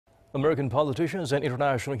American politicians and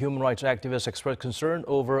international human rights activists expressed concern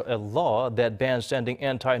over a law that bans sending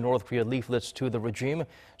anti-North Korea leaflets to the regime.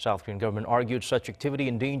 South Korean government argued such activity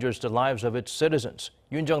endangers the lives of its citizens.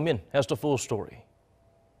 Yoon Jung-min has the full story.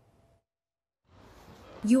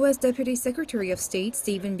 U.S. Deputy Secretary of State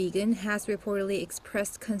Stephen Biegun has reportedly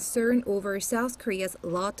expressed concern over South Korea's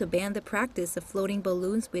law to ban the practice of floating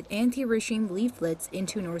balloons with anti-regime leaflets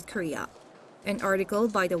into North Korea. An article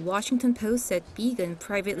by the Washington Post said Biegun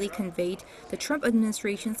privately conveyed the Trump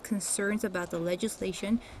administration's concerns about the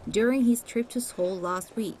legislation during his trip to Seoul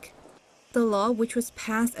last week. The law, which was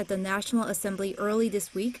passed at the National Assembly early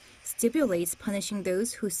this week, stipulates punishing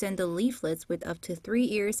those who send the leaflets with up to 3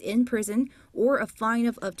 years in prison or a fine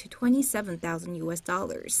of up to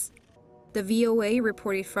 $27,000. The VOA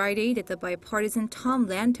reported Friday that the bipartisan Tom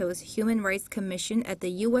Lantos Human Rights Commission at the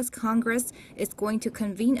U.S. Congress is going to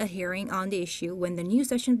convene a hearing on the issue when the new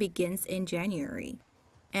session begins in January.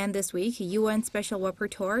 And this week, UN Special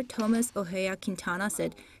Rapporteur Thomas Ojea Quintana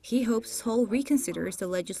said he hopes Seoul reconsiders the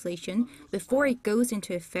legislation before it goes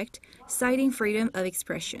into effect, citing freedom of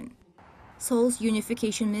expression. Seoul's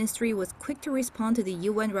Unification Ministry was quick to respond to the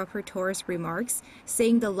UN rapporteur's remarks,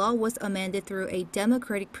 saying the law was amended through a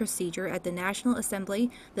democratic procedure at the National Assembly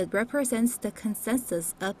that represents the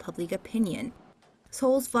consensus of public opinion.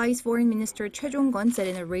 Seoul's Vice Foreign Minister Choi Jong-gun said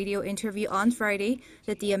in a radio interview on Friday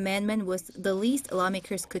that the amendment was the least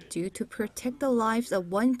lawmakers could do to protect the lives of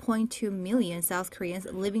 1.2 million South Koreans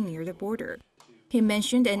living near the border. He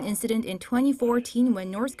mentioned an incident in 2014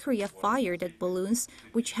 when North Korea fired at balloons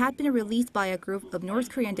which had been released by a group of North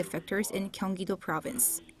Korean defectors in Gyeonggi-do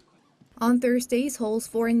province. On Thursday, Seoul's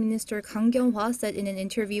Foreign Minister Kang Kyung-hwa said in an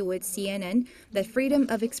interview with CNN that freedom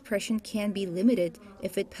of expression can be limited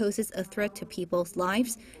if it poses a threat to people's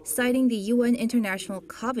lives, citing the UN International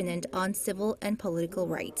Covenant on Civil and Political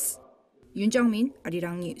Rights. Yoon Jung-min,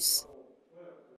 Arirang News.